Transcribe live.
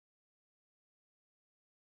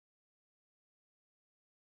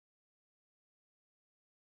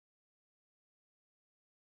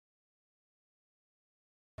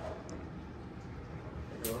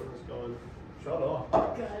going? Shut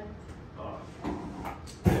up. Good.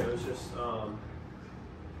 Yeah, it was just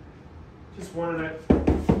wanted to.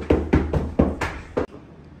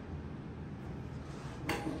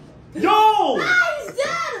 Yo! Ah, he's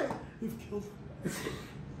dead! You've killed him.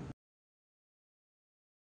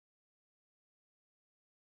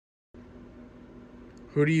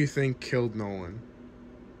 Who do you think killed Nolan?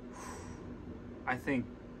 I think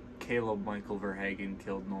Caleb Michael Verhagen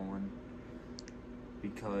killed Nolan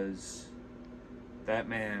because that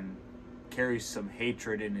man carries some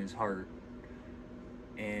hatred in his heart,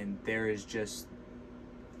 and there is just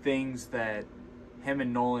things that him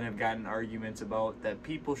and Nolan have gotten arguments about that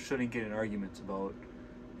people shouldn't get in arguments about,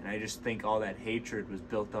 and I just think all that hatred was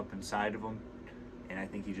built up inside of him, and I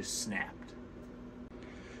think he just snapped.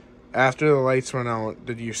 After the lights went out,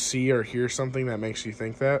 did you see or hear something that makes you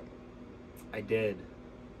think that? I did.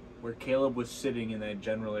 Where Caleb was sitting in that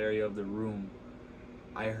general area of the room,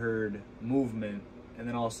 I heard movement, and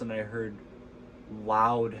then all of a sudden I heard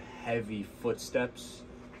loud, heavy footsteps.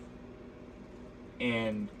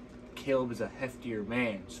 And Caleb is a heftier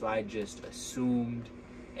man, so I just assumed,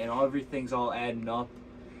 and everything's all adding up,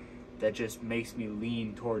 that just makes me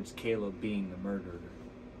lean towards Caleb being the murderer.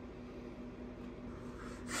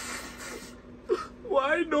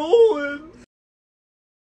 Why Nolan?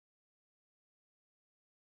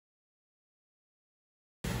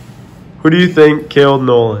 Who do you think killed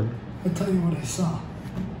Nolan? I'll tell you what I saw.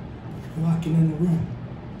 Walking in the room,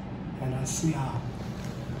 and I see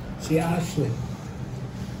Ashley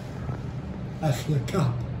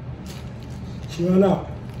Cup. She ran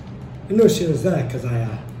up. I knew she was there because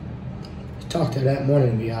I talked to her that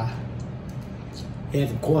morning. We had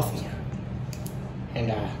the coffee, and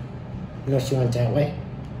you know she went that way.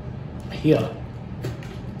 I hear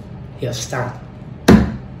a stomp.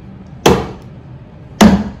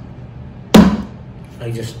 I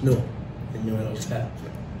just knew. I knew it was that.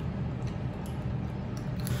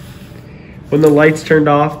 When the lights turned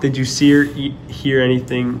off, did you see or hear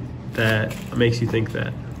anything that makes you think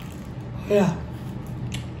that? Yeah.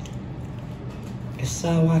 I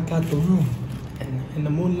saw her walk out the room, and in the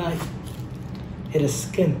moonlight, hit her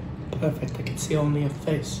skin perfect. I could see only her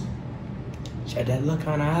face. She had that look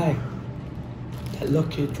on her eye. That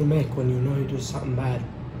look you make when you know you do something bad.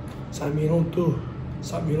 Something you don't do.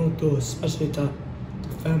 Something you don't do, especially to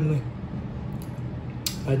family.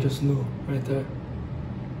 I just knew right there.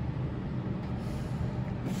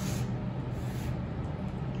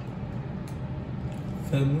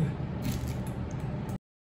 Family.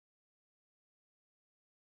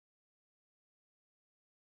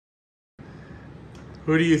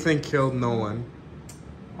 Who do you think killed Nolan?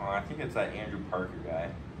 Oh, I think it's that Andrew Parker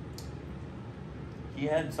guy. He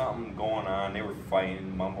had something going on. They were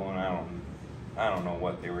fighting, mumbling. I don't know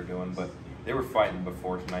what they were doing, but they were fighting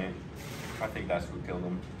before tonight. I think that's what killed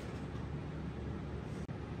him.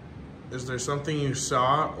 Is there something you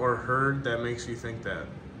saw or heard that makes you think that?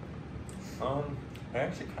 I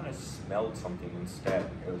actually kind of smelled something instead.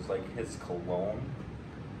 It was like his cologne.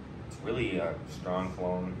 It's really a strong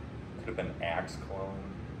cologne. Could have been Axe cologne.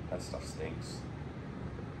 That stuff stinks.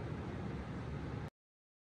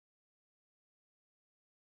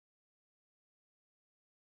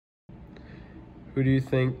 Who do you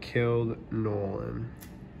think killed Nolan?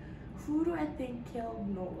 Who do I think killed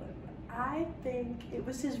Nolan? I think it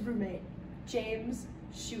was his roommate, James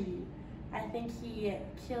Schutte. I think he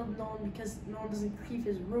killed Nolan because Nolan doesn't keep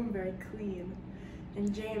his room very clean.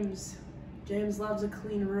 And James loves a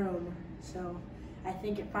clean room. So I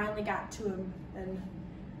think it finally got to him and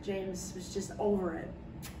James was just over it.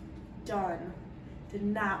 Done. Did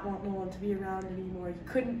not want Nolan to be around anymore. He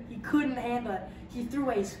couldn't handle it. He threw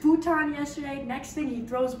away his futon yesterday. Next thing he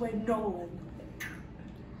throws away Nolan.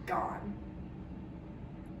 Gone.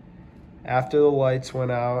 After the lights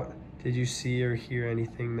went out, did you see or hear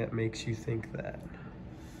anything that makes you think that?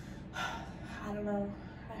 I don't know.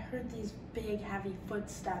 I heard these big, heavy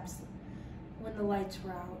footsteps when the lights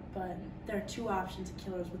were out, but there are two options of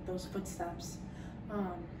killers with those footsteps.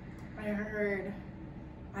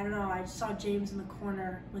 I don't know, I saw James in the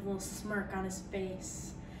corner with a little smirk on his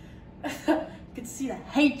face. You could see the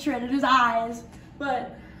hatred in his eyes,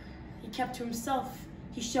 but he kept to himself.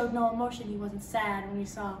 He showed no emotion. He wasn't sad when he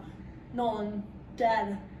saw Nolan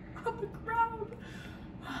dead on the ground.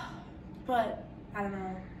 But I don't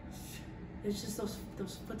know. It's just those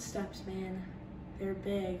footsteps, man. They were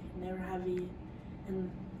big and they were heavy. And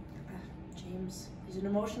James, he's an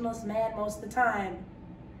emotionless man most of the time.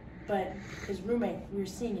 But his roommate, we were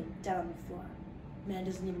seeing him dead on the floor. Man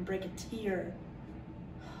doesn't even break a tear.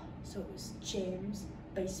 So it was James,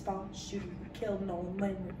 baseball shooter, who killed Nolan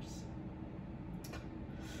Langers.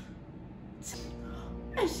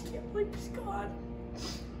 Please, God.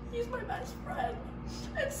 He's my best friend.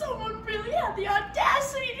 And someone really had the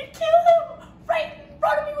audacity to kill him.